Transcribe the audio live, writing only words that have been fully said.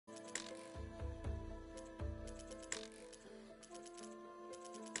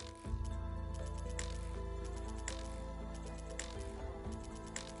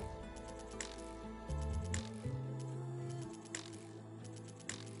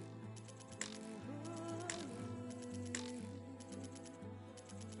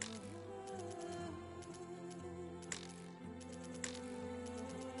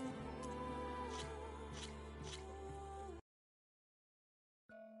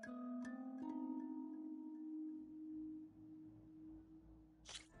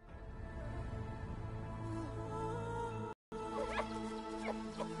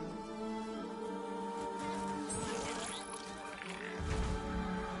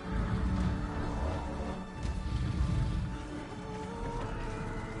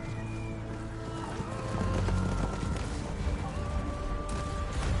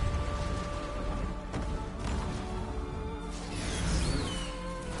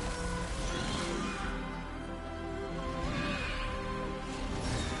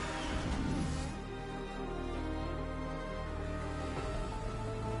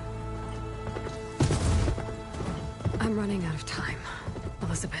I'm running out of time,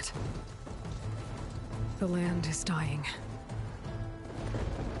 Elizabeth. The land is dying.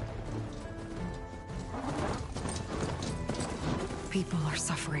 People are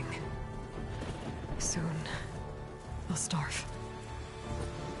suffering. Soon, they'll starve.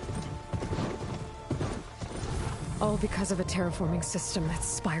 All because of a terraforming system that's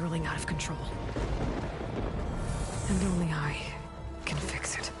spiraling out of control. And only I can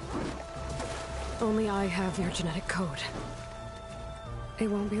fix it. Only I have your genetic code. It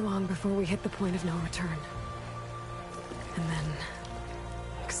won't be long before we hit the point of no return. And then...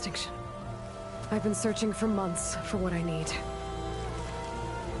 extinction. I've been searching for months for what I need.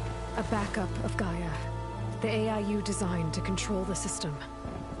 A backup of Gaia. The AI you designed to control the system.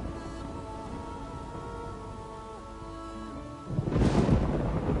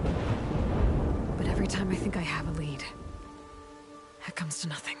 But every time I think I have a lead, it comes to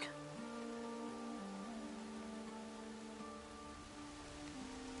nothing.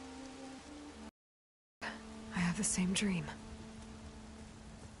 I have the same dream.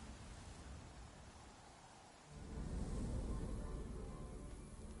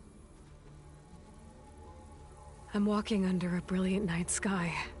 I'm walking under a brilliant night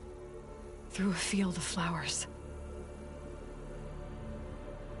sky, through a field of flowers.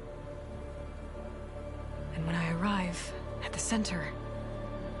 And when I arrive at the center,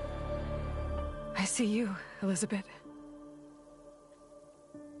 I see you, Elizabeth.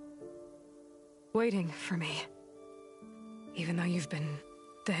 Waiting for me. Even though you've been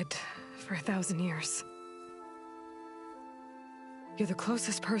dead for 1,000 years. You're the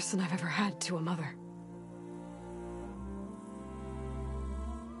closest person I've ever had to a mother.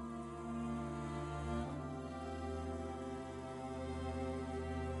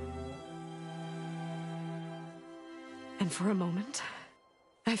 And for a moment,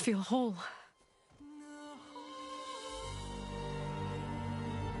 I feel whole.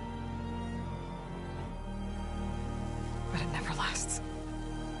 But it never lasts.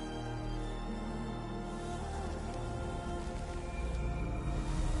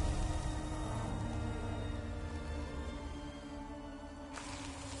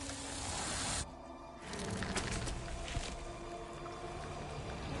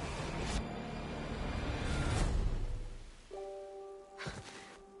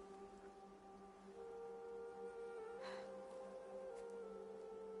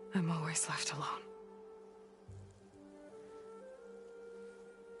 I'm always left alone.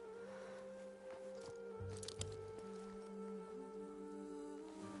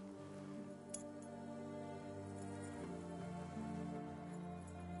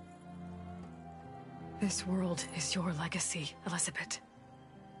 This world is your legacy, Elizabeth.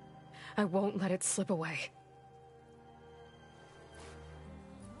 I won't let it slip away.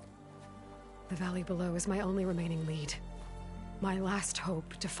 The valley below is my only remaining lead. My last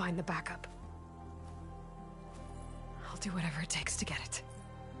hope to find the backup. I'll do whatever it takes to get it.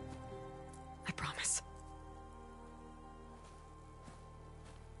 I promise.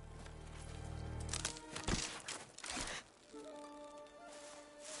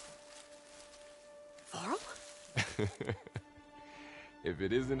 Varl? If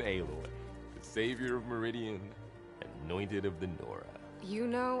it isn't Aloy, the savior of Meridian, anointed of the Nora. You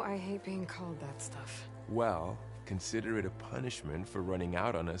know I hate being called that stuff. Well, consider it a punishment for running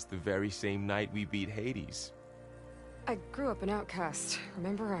out on us the very same night we beat Hades. I grew up an outcast.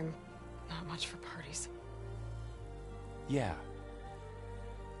 Remember, I'm not much for parties. Yeah.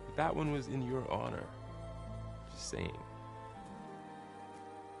 But that one was in your honor. Just saying.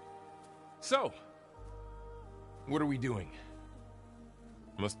 So, what are we doing?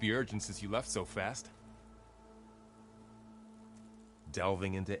 Must be urgent since you left so fast.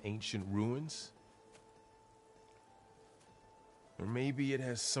 Delving into ancient ruins? Or maybe it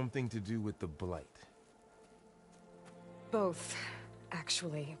has something to do with the Blight. Both,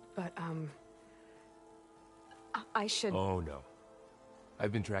 actually, but, I should... Oh, no.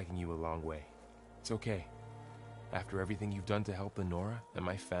 I've been tracking you a long way. It's okay. After everything you've done to help the Nora and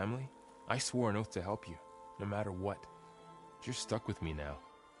my family, I swore an oath to help you, no matter what. You're stuck with me now.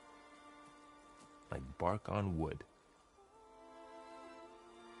 Like bark on wood.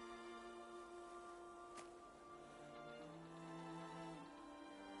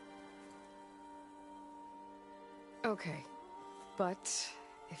 Okay, but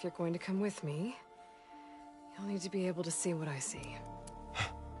if you're going to come with me, you'll need to be able to see what I see.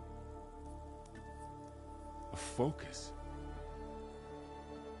 A focus?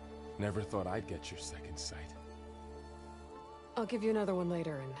 Never thought I'd get your second sight. I'll give you another one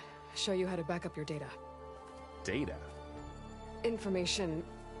later and show you how to back up your data. Data? Information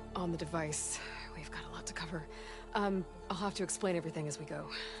on the device. We've got a lot to cover. I'll have to explain everything as we go.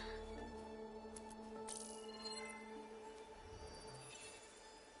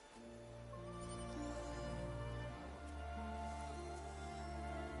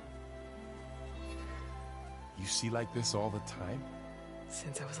 You see like this all the time?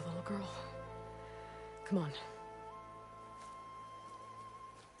 Since I was a little girl. Come on.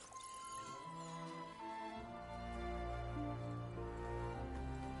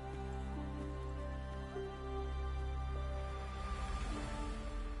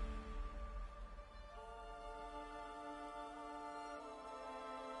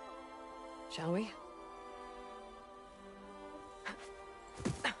 Shall we?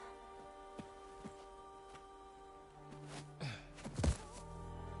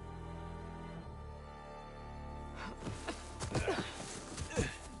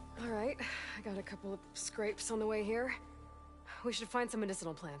 Alright, I got a couple of scrapes on the way here. We should find some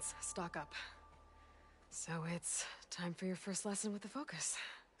medicinal plants, stock up. So it's time for your first lesson with the Focus.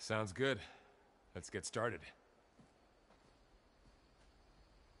 Sounds good. Let's get started.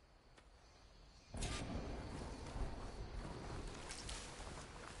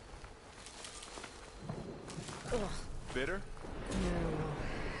 Ugh. Bitter? No,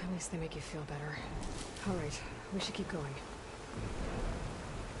 at least they make you feel better. Alright, we should keep going.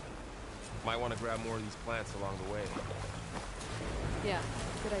 Might want to grab more of these plants along the way. Yeah,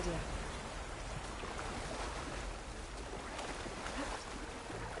 good idea.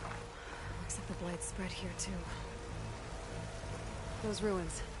 Looks like the Blight's spread here too. Those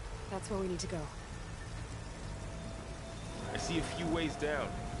ruins. That's where we need to go. I see a few ways down.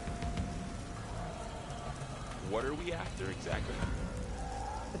 What are we after exactly?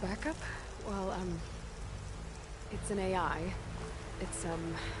 The backup? Well, it's an AI. It's hard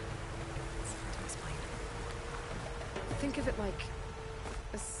to explain. Think of it like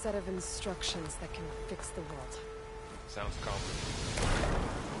a set of instructions that can fix the world. Sounds complicated.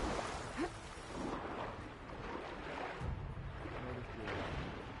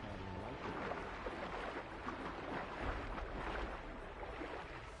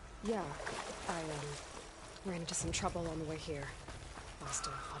 Yeah, I, ran into some trouble on the way here. Lost a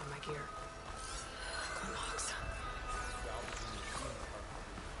lot of my gear. Knox.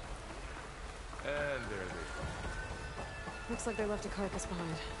 And there they go. Looks like they left a carcass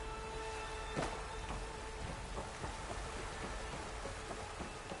behind.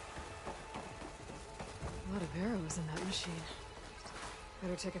 A lot of arrows in that machine.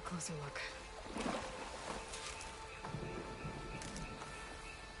 Better take a closer look.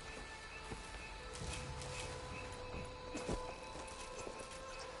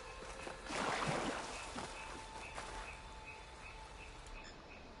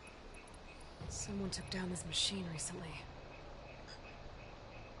 Someone took down this machine recently.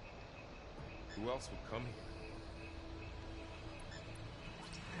 Who else would come here?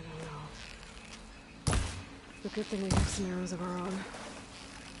 I don't know. The good thing we have some arrows of our own.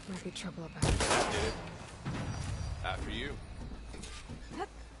 Might be trouble about it. That did it. After you.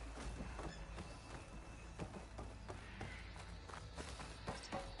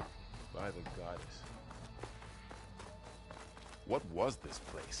 By the goddess. What was this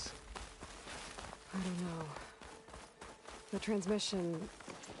place? I don't know. The transmission...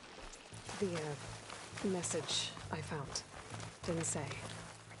 The, message I found didn't say.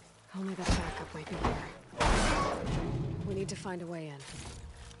 Only that backup might be here. We need to find a way in.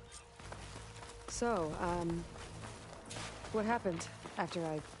 So, what happened after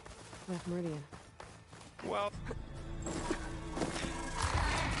I left Meridian? Well...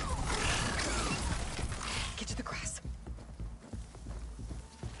 Get to the grass.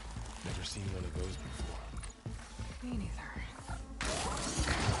 Never seen one of those before. Me neither.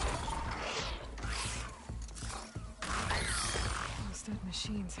 Those dead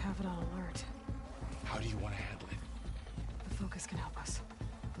machines have it on alert. How do you want to handle it? The Focus can help us.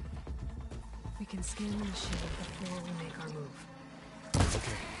 We can scan the machine before we make our move.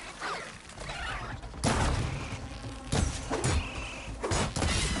 Okay.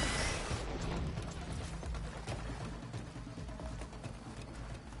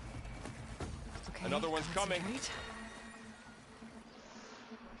 Okay, Another one's coming. concentrate.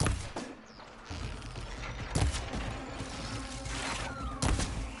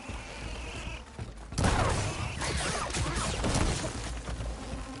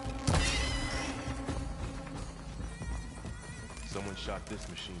 Someone shot this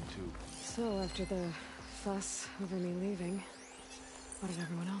machine too. So, after the fuss over me leaving, what did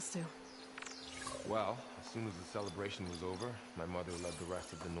everyone else do? Well, as soon as the celebration was over, my mother led the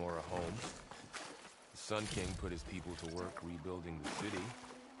rest of the Nora home. The Sun King put his people to work rebuilding the city.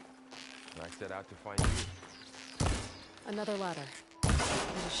 And I set out to find you. Another ladder. Let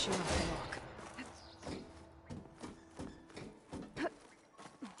us shoot off the lock.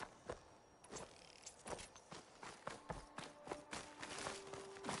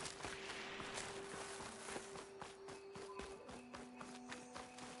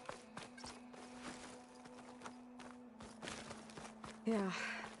 Yeah.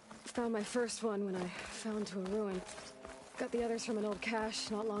 Found my first one when I fell into a ruin. Got the others from an old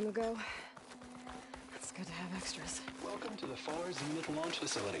cache not long ago. It's good to have extras. Welcome to the Far Zenith launch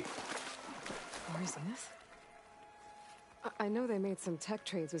facility. Far Zenith? I know they made some tech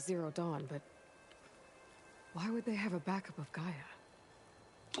trades with Zero Dawn, but why would they have a backup of Gaia?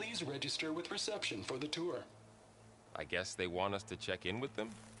 Please register with reception for the tour. I guess they want us to check in with them?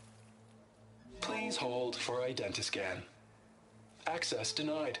 Please hold for Identiscan. Access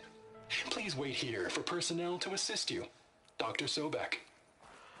denied. Please wait here for personnel to assist you. Dr. Sobek.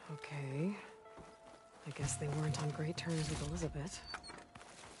 Okay. I guess they weren't on great terms with Elizabeth.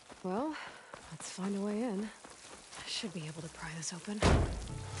 Well, let's find a way in. I should be able to pry this open.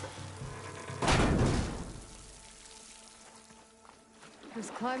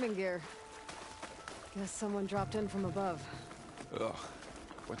 There's climbing gear. Guess someone dropped in from above. Ugh,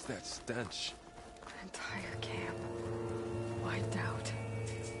 what's that stench? Entire camp. Wiped out.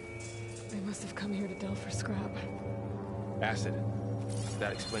 They must have come here to delve for scrap. Acid.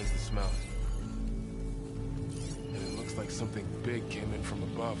 That explains the smell. And it looks like something big came in from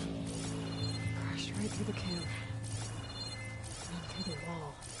above. Crashed right through the camp. And through the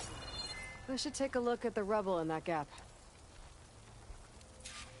wall. I should take a look at the rubble in that gap.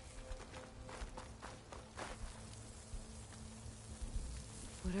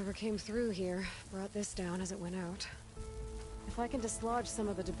 Whatever came through here brought this down as it went out. If I can dislodge some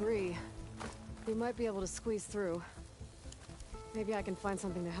of the debris, we might be able to squeeze through. Maybe I can find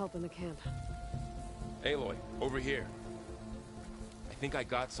something to help in the camp. Aloy, over here. I think I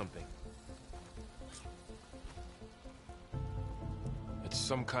got something. It's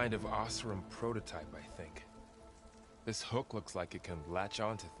some kind of Oseram prototype, I think. This hook looks like it can latch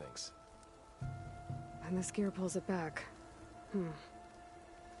onto things. And this gear pulls it back.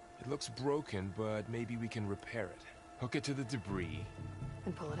 It looks broken, but maybe we can repair it. Hook it to the debris.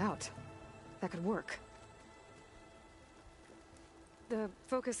 And pull it out. That could work. The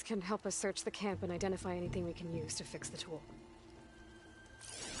focus can help us search the camp and identify anything we can use to fix the tool.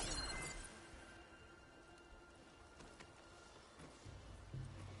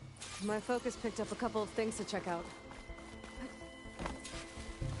 My focus picked up a couple of things to check out.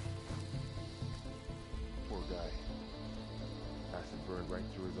 Poor guy. Acid burned right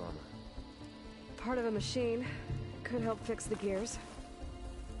through his armor. Part of a machine. Could help fix the gears.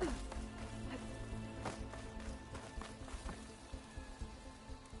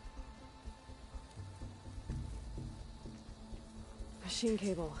 Machine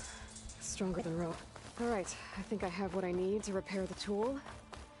cable. Stronger than rope. Alright, I think I have what I need to repair the tool.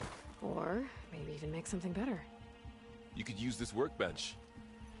 Or maybe even make something better. You could use this workbench.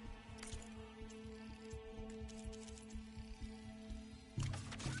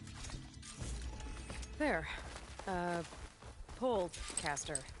 There. Pole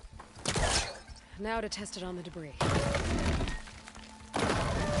caster. Now to test it on the debris.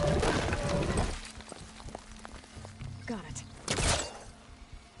 Got it.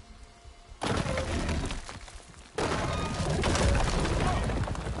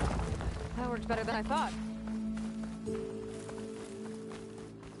 That worked better than I thought.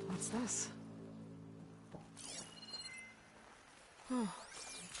 What's this? Oh,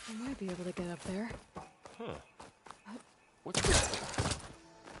 I might be able to get up there. Huh. What's this?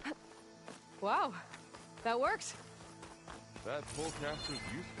 Wow, that worked. That pole caster's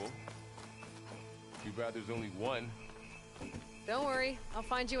useful. Too bad there's only one. Don't worry, I'll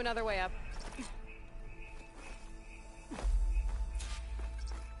find you another way up.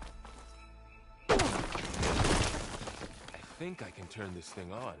 I think I can turn this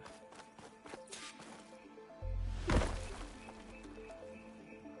thing on.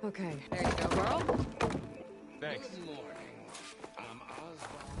 Okay, there you go, girl. Thanks. Good morning. I'm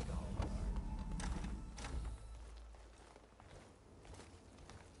Oswald Alvar.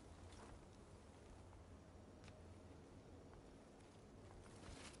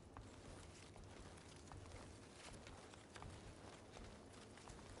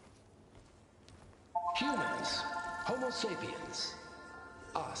 Humans, Homo sapiens,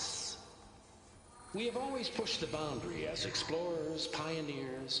 us. We have always pushed the boundary as explorers,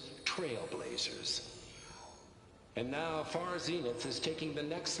 pioneers, trailblazers. And now Far Zenith is taking the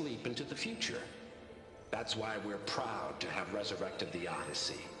next leap into the future. That's why we're proud to have resurrected the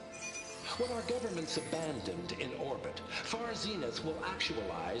Odyssey. What our governments abandoned in orbit, Far Zenith will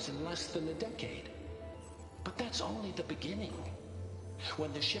actualize in less than a decade. But that's only the beginning.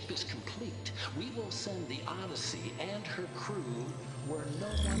 When the ship is complete, we will send the Odyssey and her crew where no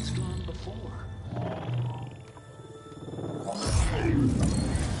one's gone before.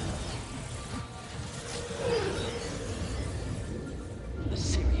 The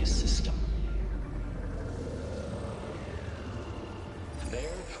Sirius system.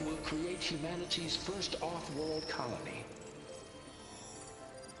 There, we'll create humanity's first off-world colony.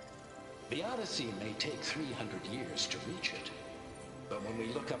 The Odyssey may take 300 years to reach it. But when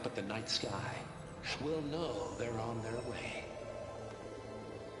we look up at the night sky, we'll know they're on their way.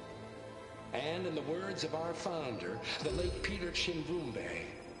 And in the words of our founder, the late Peter Chimbumbe,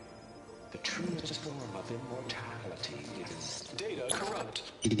 the truest form of immortality is... Data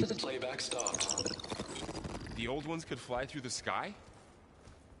corrupt. Playback stopped. The old ones could fly through the sky?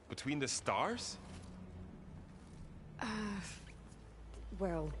 Between the stars?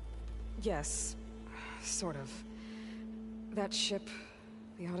 Well, yes. Sort of. That ship,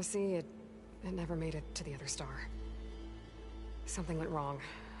 the Odyssey, it never made it to the other star. Something went wrong,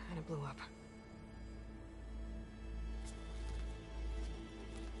 and it blew up.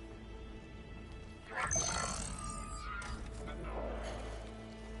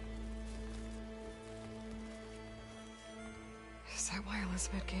 Is that why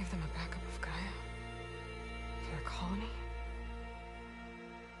Elizabeth gave them a backup of Gaia? For their colony?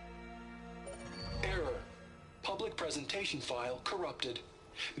 Error. Public presentation file corrupted.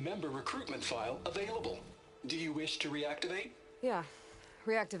 Member recruitment file available. Do you wish to reactivate? Yeah,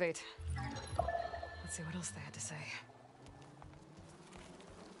 reactivate. Let's see what else they had to say.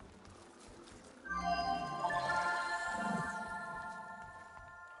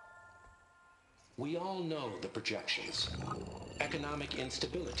 We all know the projections. Economic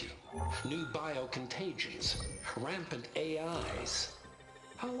instability, new biocontagions, rampant AIs.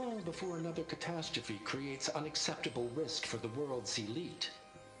 How long before another catastrophe creates unacceptable risk for the world's elite?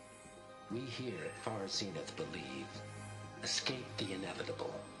 We here at Far Zenith believe, escape the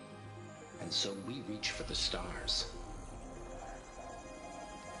inevitable. And so we reach for the stars.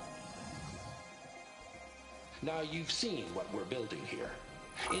 Now you've seen what we're building here.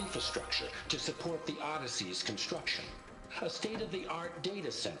 Infrastructure to support the Odyssey's construction. A state-of-the-art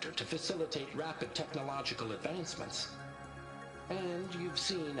data center to facilitate rapid technological advancements. And you've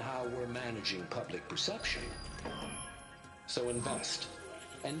seen how we're managing public perception. So invest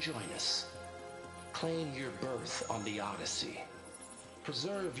and join us. Claim your berth on the Odyssey.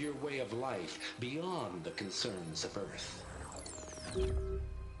 Preserve your way of life beyond the concerns of Earth.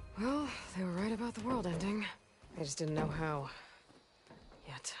 Well, they were right about the world ending. They just didn't know how.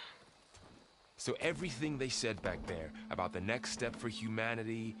 Yet. So everything they said back there about the next step for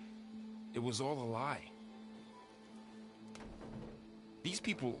humanity, it was all a lie. These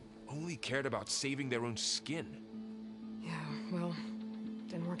people only cared about saving their own skin. Yeah, well,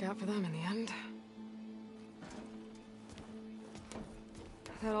 didn't work out for them in the end.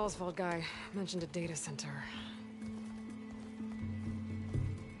 That Oswald guy mentioned a data center.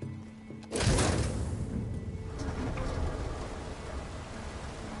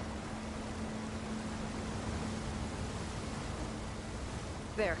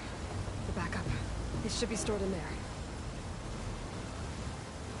 There. The backup. It should be stored in there.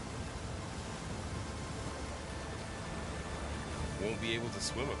 Won't be able to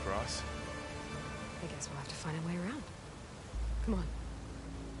swim across. I guess we'll have to find a way around. Come on.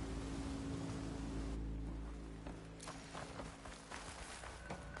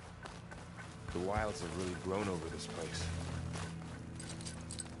 The wilds have really grown over this place.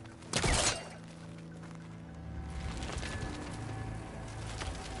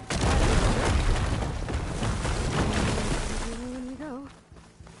 When you go.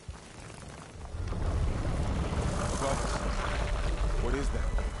 Bubbles. What is that?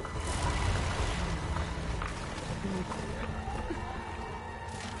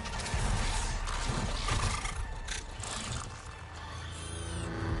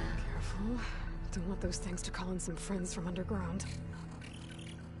 Careful. Don't want those things to call in some friends from underground.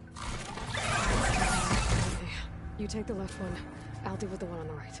 You take the left one. I'll deal with the one on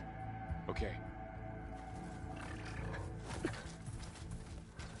the right. Okay.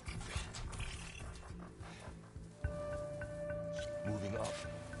 Moving up.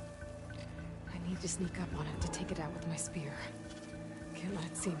 I need to sneak up on it to take it out with my spear. Can't let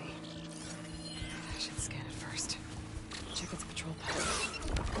it see me. I should scan it first. Check its patrol path.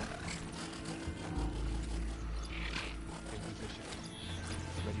 In position.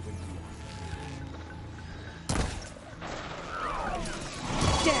 Ready when you are.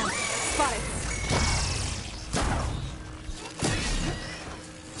 Damn! Spotted!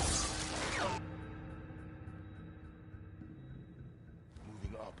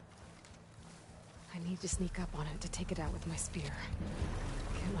 need to sneak up on it to take it out with my spear.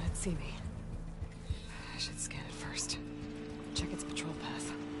 Can't let it see me. I should scan it first. Check its patrol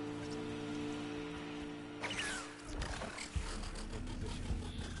path.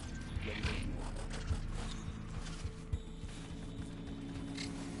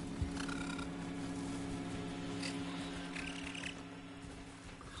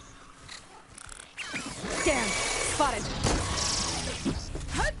 Damn! Spotted!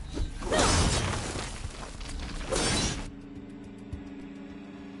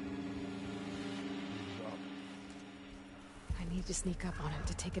 I need to sneak up on it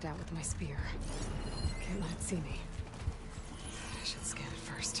to take it out with my spear. Can't let it see me. I should scan it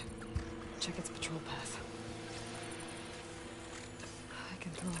first. Check its patrol path. I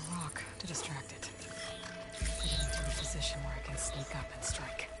can throw a rock to distract it. Put it into a position where I can sneak up and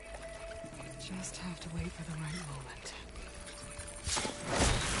strike. Just have to wait for the right moment.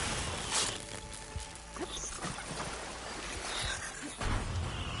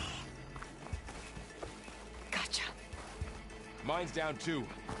 Gotcha. Mine's down too.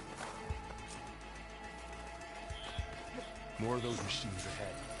 More of those machines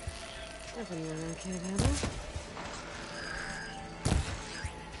ahead. Nothing wrong, kid, Heather.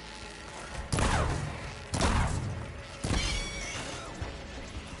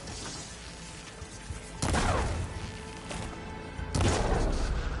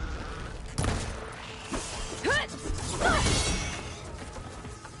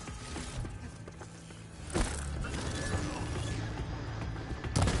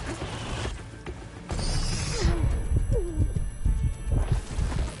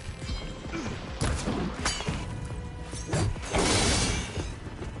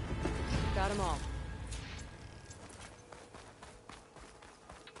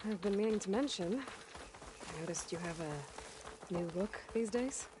 I've been meaning to mention, I noticed you have a new look these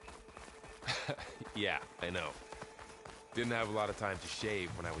days. Yeah, I know. Didn't have a lot of time to shave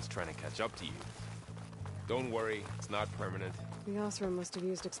when I was trying to catch up to you. Don't worry, it's not permanent. The Osram must have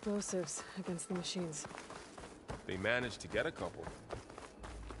used explosives against the machines. They managed to get a couple.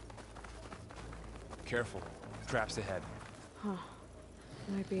 Careful, traps ahead. Huh.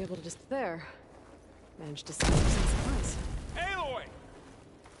 Might be able to just... There. Managed to save some supplies. Aloy!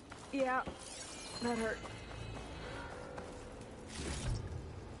 Yeah, that hurt.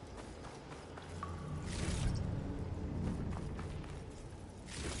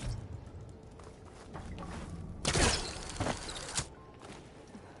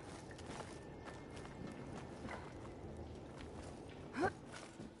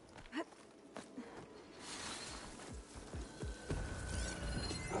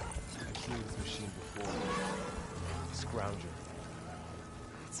 I've seen this machine before. Scrounger.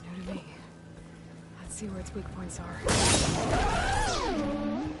 It's new to me. Let's see where its weak points are.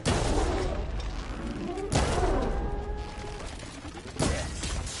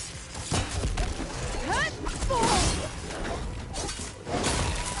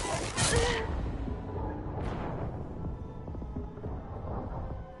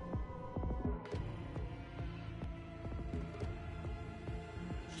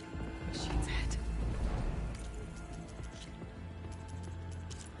 Machine's ahead.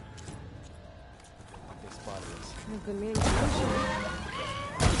 They spotted us. I've been meaning to mention.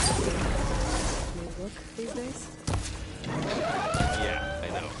 New look these days? Yeah, I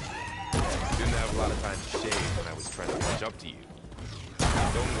know. Didn't have a lot of time to shave when I was trying to catch up to you.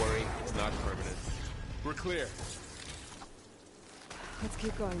 Don't worry, it's not permanent. We're clear. Let's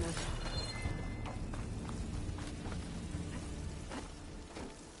keep going then.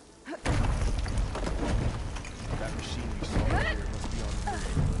 That machine you saw earlier must be on the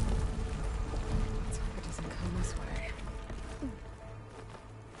move. Let's hope it doesn't come this way.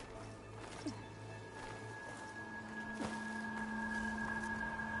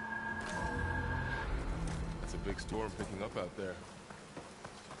 It's a big storm picking up out there.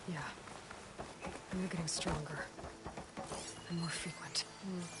 Yeah. And they're getting stronger. And more frequent.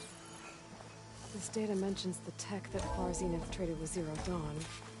 This data mentions the tech that Farzine infiltrated with Zero Dawn.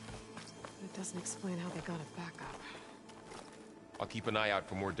 But it doesn't explain how they got it back up. I'll keep an eye out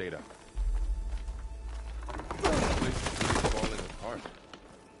for more data. This place is really falling apart.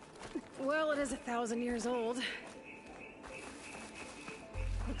 Well, it is 1,000 years old.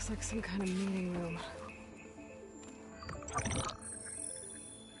 Looks like some kind of meeting room.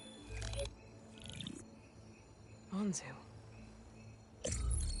 Anzu.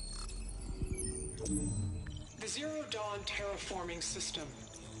 The Zero Dawn terraforming system,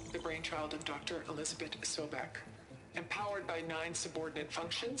 the brainchild of Dr. Elizabeth Sobek. Empowered by 9 subordinate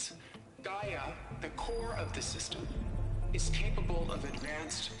functions, Gaia, the core of the system, is capable of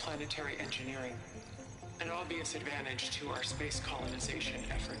advanced planetary engineering. an obvious advantage to our space colonization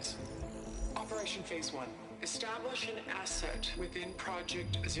efforts. Operation Phase 1. Establish an asset within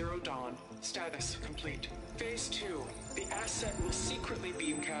Project Zero Dawn. Status complete. Phase 2. The asset will secretly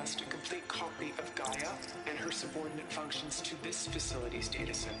beamcast a complete copy of Gaia and her subordinate functions to this facility's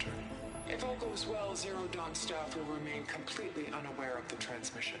data center. If all goes well, Zero Dawn staff will remain completely unaware of the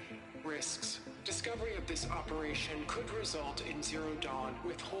transmission. Risks. Discovery of this operation could result in Zero Dawn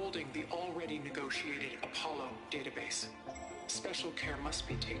withholding the already negotiated Apollo database. Special care must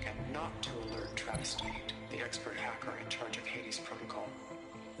be taken not to alert Travis Tate, the expert hacker in charge of Hades Protocol.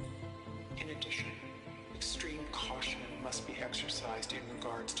 In addition, extreme caution must be exercised in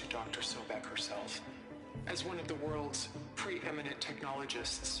regards to Dr. Sobek herself. As one of the world's preeminent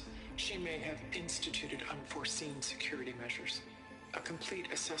technologists, she may have instituted unforeseen security measures. A complete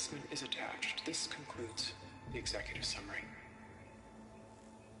assessment is attached. This concludes the executive summary.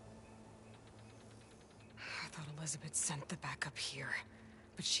 I thought Elizabeth sent the backup here,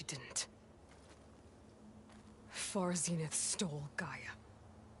 but she didn't. Far Zenith stole Gaia.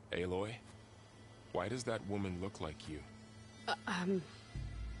 Aloy? Why does that woman look like you?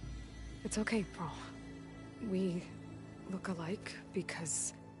 It's okay, Pearl. We look alike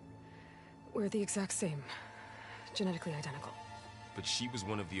because we're the exact same. Genetically identical. But she was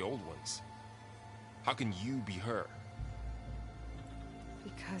one of the old ones. How can you be her?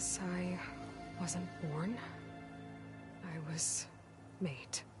 Because I wasn't born. I was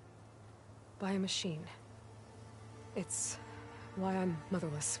made. By a machine. It's why I'm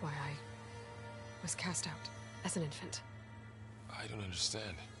motherless, why I was cast out as an infant. I don't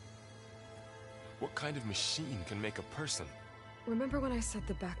understand. What kind of machine can make a person? Remember when I said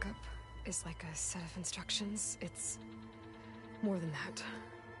the backup is like a set of instructions? It's more than that.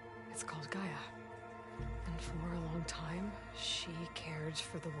 It's called Gaia. And for a long time, she cared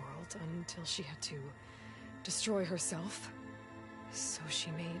for the world until she had to destroy herself. So she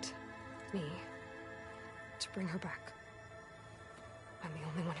made me to bring her back. I'm the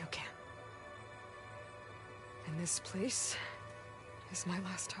only one who can. And this place is my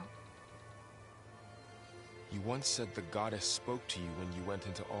last hope. You once said the goddess spoke to you when you went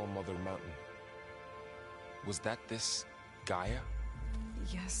into All-Mother Mountain. Was that this Gaia?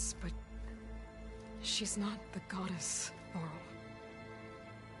 Yes, but she's not the goddess, Laurel.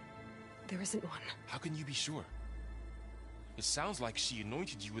 There isn't one. How can you be sure? It sounds like she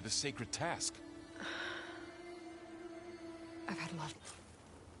anointed you with a sacred task. I've had love.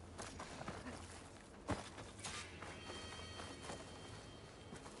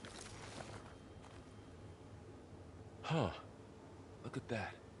 Huh. Look at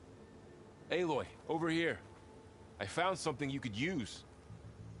that. Aloy, over here. I found something you could use.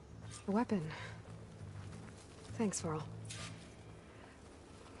 A weapon. Thanks, Varl.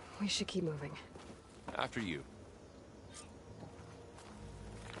 We should keep moving. After you.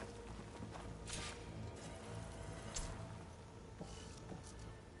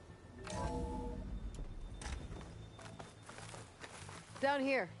 Down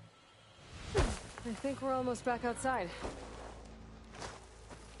here. I think we're almost back outside.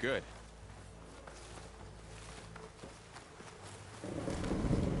 Good.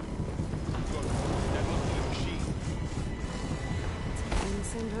 Look, that looks like a machine. It's in the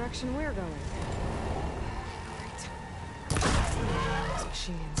same direction we're going. Great. Those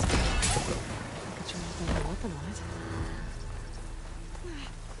machines. I could try to build a weapon on it.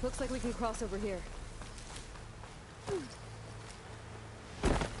 Looks like we can cross over here.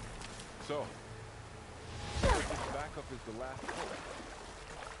 So, this backup is the last hope.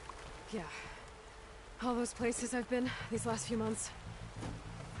 Yeah. All those places I've been these last few months,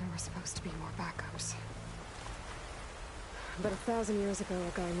 there were supposed to be more backups. But 1,000 years ago,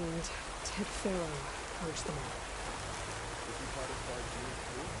 a guy named Ted Farrow purged them all. Is he part of Far Zenith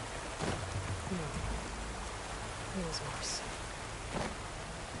too? No. He was worse.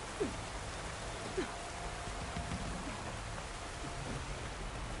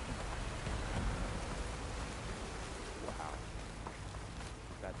 Wow.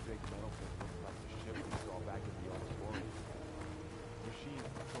 That big metal thing looks like the ship we saw back at the auditorium. Machines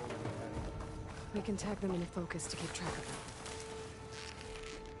patrolling ahead. We can tag them into focus to keep track of them.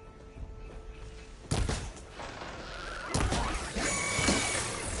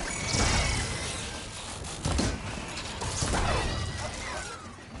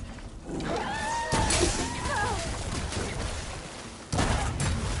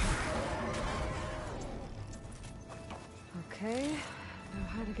 Okay, now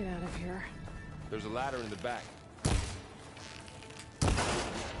how to get out of here. There's a ladder in the back.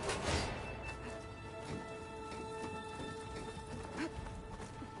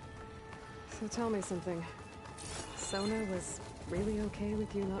 So tell me something. Sona was really okay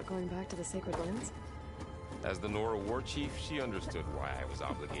with you not going back to the Sacred Lands? As the Nora war chief, she understood why I was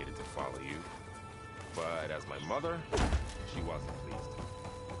obligated to follow you. But as my mother, she wasn't pleased.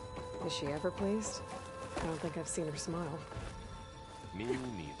 Is she ever pleased? I don't think I've seen her smile. Me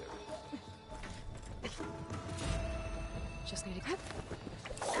neither. Just need to...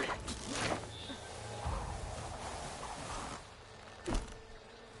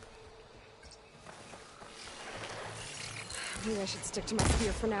 Maybe I should stick to my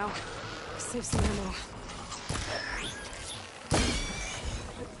spear for now. Save some ammo.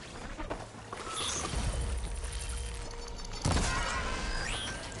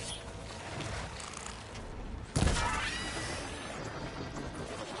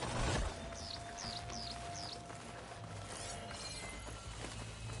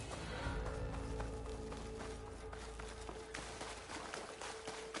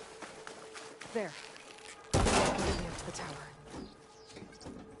 There. Getting me up to the tower.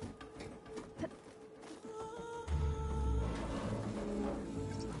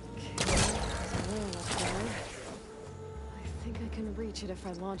 I think I can reach it if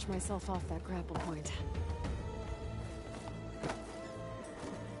I launch myself off that grapple point.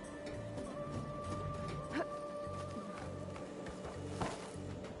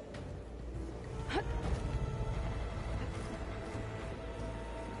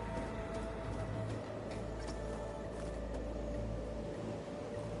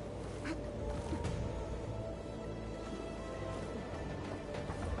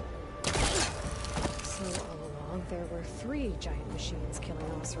 There were 3 giant machines killing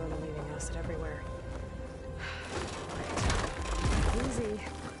Oseram and leaving acid everywhere. Easy.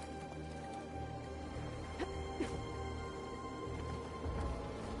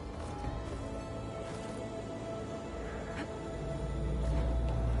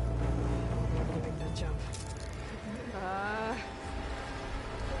 I'm gonna make that jump.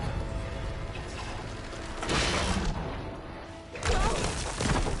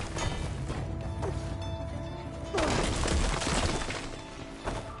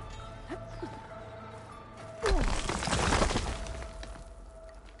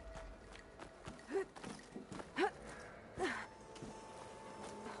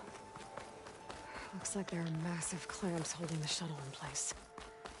 Looks like there are massive clamps holding the shuttle in place.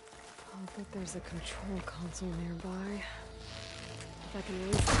 I'll bet there's a control console nearby. If I can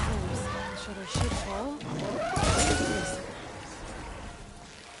release the clamps, the shuttle should fall. Yes.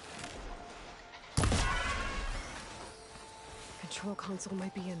 Control console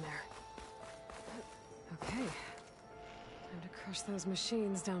might be in there. Okay. Time to crush those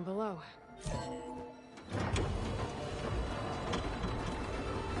machines down below.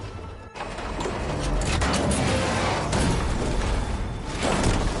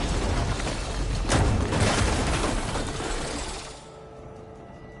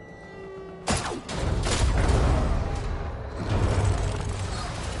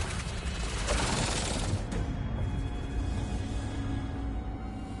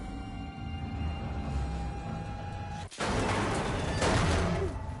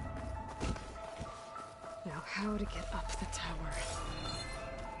 How to get up the tower.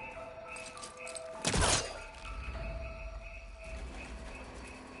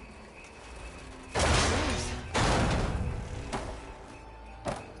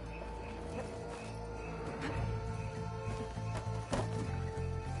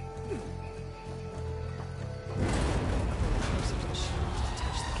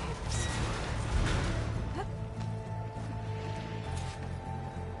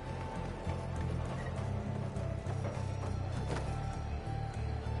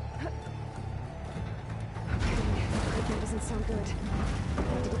 Doesn't sound good. I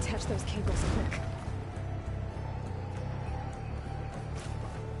have to detach those cables quick.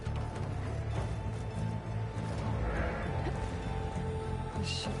 This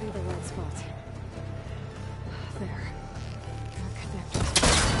should be the right spot. There. Our connectors.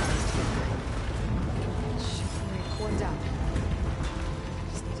 Should break one down.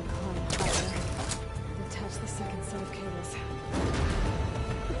 Just need to climb higher. Detach the second set of cables.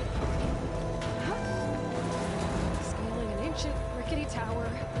 Ancient, rickety tower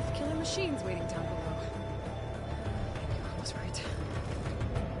with killer machines waiting down below. I was right.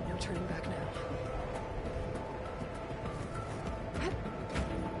 No turning back now.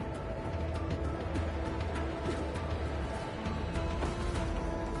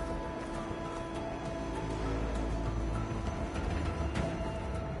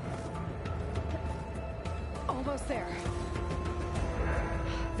 Almost there.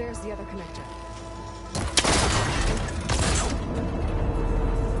 There's the other connector.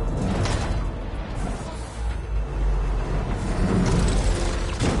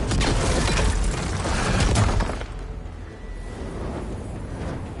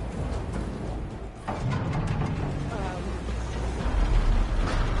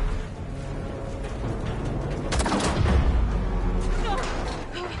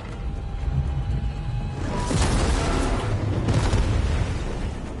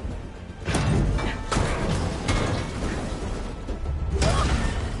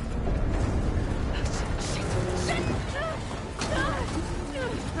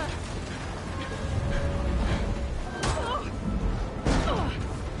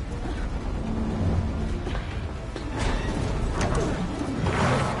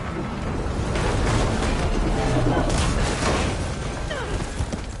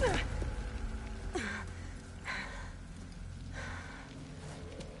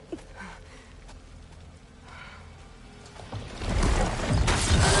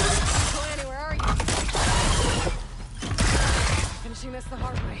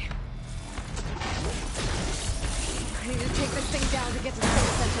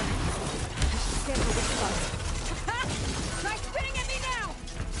 Try spitting at me now!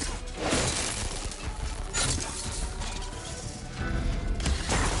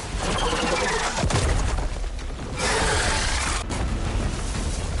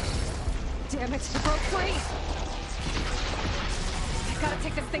 Damn it, it broke free! I gotta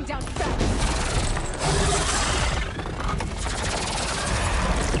take this thing down fast!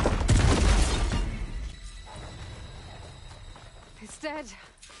 It's dead.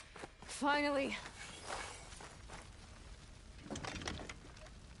 Finally.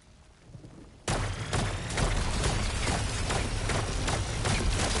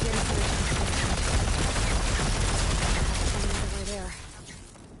 Right there.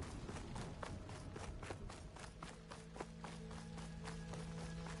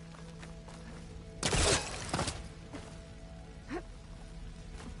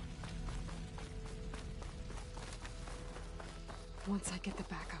 Once I get the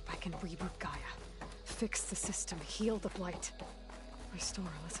backup, I can reboot Gaia, fix the system, heal the Blight, restore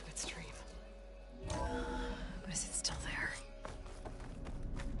Elizabeth's dream. But is it still there?